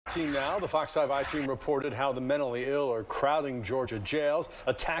Team now, the Fox 5 I-Team reported how the mentally ill are crowding Georgia jails,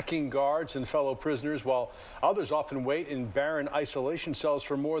 attacking guards and fellow prisoners, while others often wait in barren isolation cells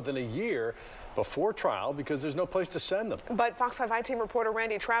for more than a year before trial because there's no place to send them. But Fox 5 I-Team reporter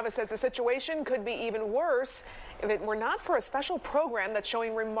Randy Travis says the situation could be even worse if it were not for a special program that's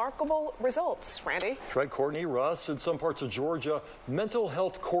showing remarkable results. Randy? That's right, Courtney. Russ, in some parts of Georgia, mental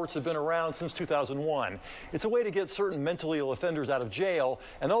health courts have been around since 2001. It's a way to get certain mentally ill offenders out of jail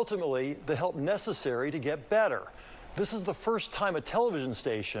and ultimately the help necessary to get better. This is the first time a television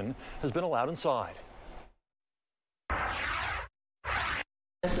station has been allowed inside.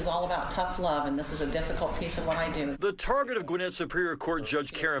 This is all about tough love, and this is a difficult piece of what I do. The target of Gwinnett Superior Court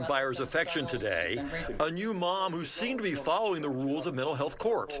Judge Karen Beyers' affection today, a new mom who seemed to be following the rules of mental health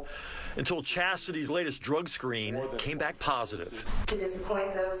court, until Chastity's latest drug screen came back positive. To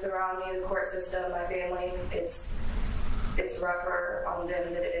disappoint those around me, the court system, my family, it's rougher on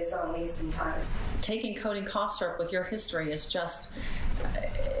them than it is on me sometimes. Taking codeine cough syrup with your history is just,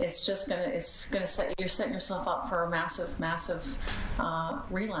 it's gonna set, you're setting yourself up for a massive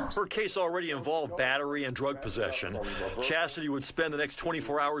relapse. Her case already involved battery and drug possession. Chastity would spend the next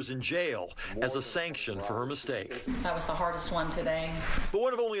 24 hours in jail as a sanction for her mistake. That was the hardest one today. But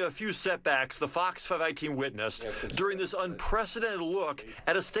one of only a few setbacks the Fox 5 I-Team witnessed during this unprecedented look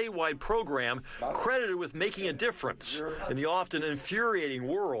at a statewide program credited with making a difference in the often infuriating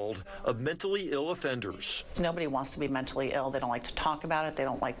world of mentally ill offenders. Nobody wants to be mentally ill. They don't like to talk about it. They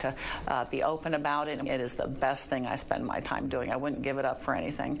don't like to be open about it. It is the best thing I spend my time doing. I wouldn't give it up for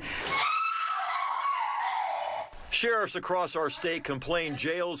anything. Sheriffs across our state complain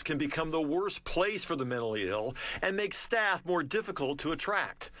jails can become the worst place for the mentally ill and make staff more difficult to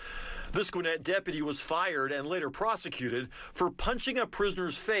attract. This Gwinnett deputy was fired and later prosecuted for punching a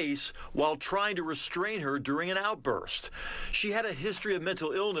prisoner's face while trying to restrain her during an outburst. She had a history of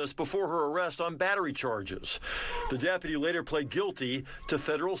mental illness before her arrest on battery charges. The deputy later pled guilty to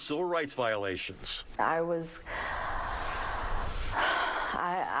federal civil rights violations.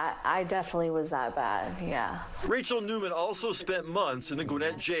 I definitely was that bad, yeah. Rachel Newman also spent months in the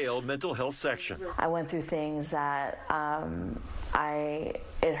Gwinnett jail mental health section. I went through things that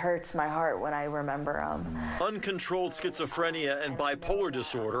it hurts my heart when I remember them. Uncontrolled schizophrenia and bipolar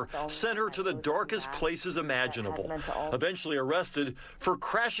disorder sent her to the darkest places imaginable. Eventually arrested for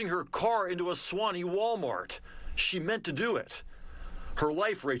crashing her car into a Swanee Walmart. She meant to do it. Her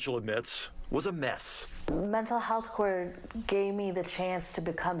life, Rachel admits, was a mess. Mental health court gave me the chance to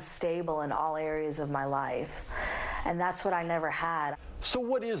become stable in all areas of my life, and that's what I never had. So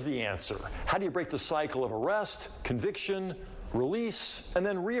what is the answer? How do you break the cycle of arrest, conviction, release, and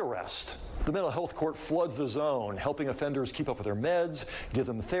then rearrest? The mental health court floods the zone, helping offenders keep up with their meds, give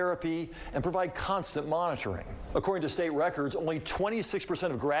them therapy, and provide constant monitoring. According to state records, only 26%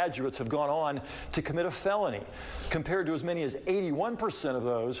 of graduates have gone on to commit a felony, compared to as many as 81% of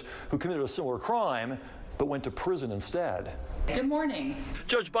those who committed a similar crime but went to prison instead. Good morning.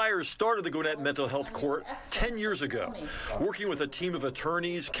 Judge Beyers started the Gwinnett Mental Health Court 10 years ago. Working with a team of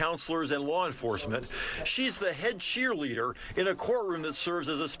attorneys, counselors, and law enforcement, she's the head cheerleader in a courtroom that serves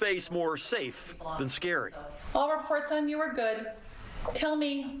as a space more safe than scary. All reports on you are good. Tell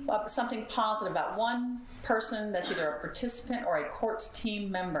me something positive about one person that's either a participant or a court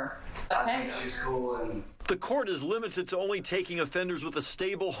team member. Okay? I think she's cool and... The court is limited to only taking offenders with a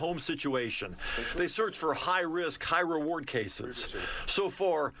stable home situation. They search for high-risk, high-reward cases. So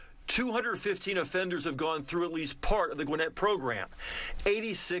far, 215 offenders have gone through at least part of the Gwinnett program.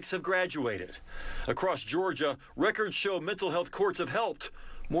 86 have graduated. Across Georgia, records show mental health courts have helped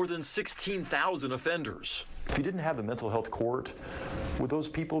more than 16,000 offenders. If you didn't have the mental health court, would those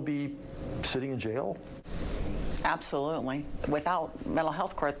people be sitting in jail? Absolutely. Without mental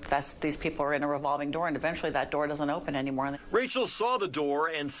health court, these people are in a revolving door, and eventually that door doesn't open anymore. Rachel saw the door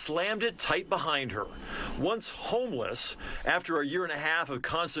and slammed it tight behind her. Once homeless, after a year and a half of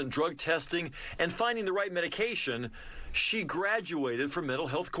constant drug testing and finding the right medication, she graduated from mental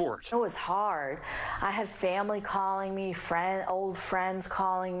health court. It was hard. I had family calling me, old friends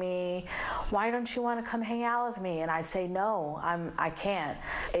calling me. Why don't you want to come hang out with me? And I'd say, no, I can't.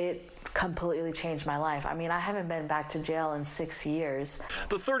 It completely changed my life. I mean, I haven't been back to jail in 6 years.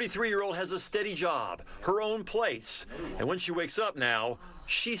 The 33-year-old has a steady job, her own place. And when she wakes up now,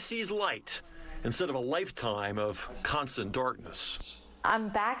 she sees light instead of a lifetime of constant darkness. I'm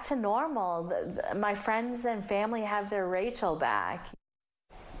back to normal. My friends and family have their Rachel back.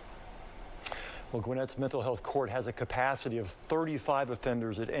 Well, Gwinnett's mental health court has a capacity of 35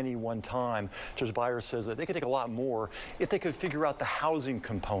 offenders at any one time. Judge Beyers says that they could take a lot more if they could figure out the housing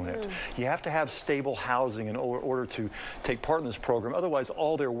component. You have to have stable housing in order to take part in this program. Otherwise,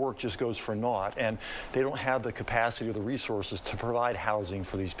 all their work just goes for naught, and they don't have the capacity or the resources to provide housing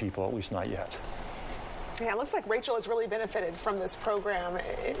for these people, at least not yet. Yeah, it looks like Rachel has really benefited from this program.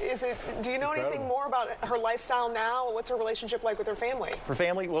 Do you know anything more about her lifestyle now? What's her relationship like with her family? Her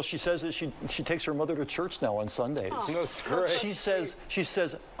family, well, she says that she takes her mother to church now on Sundays. Oh, that's great. She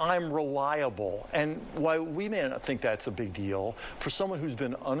says, I'm reliable. And while we may not think that's a big deal, for someone who's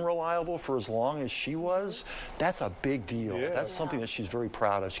been unreliable for as long as she was, that's a big deal. Yeah. That's something that she's very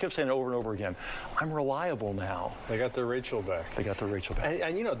proud of. She kept saying it over and over again, I'm reliable now. They got their Rachel back. They got their Rachel back.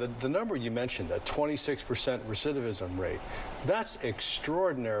 And you know, the number you mentioned, that 26% recidivism rate, that's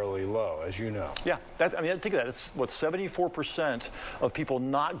extraordinarily low, as you know. Yeah, I mean, think of that. It's, what, 74% of people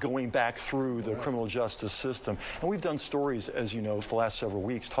not going back through the criminal justice system. And we've done stories, as you know, for the last several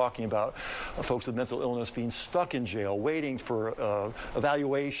weeks, talking about folks with mental illness being stuck in jail, waiting for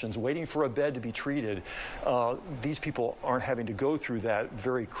evaluations, waiting for a bed to be treated. These people aren't having to go through that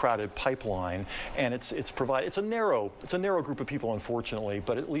very crowded pipeline, and it's a narrow group of people, unfortunately,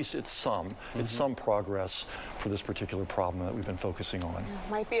 but at least it's some progress for this particular problem that we've been focusing on.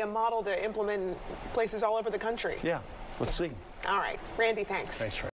 Might be a model to implement in places all over the country. Yeah, let's see. All right, Randy, thanks. Thanks, Randy.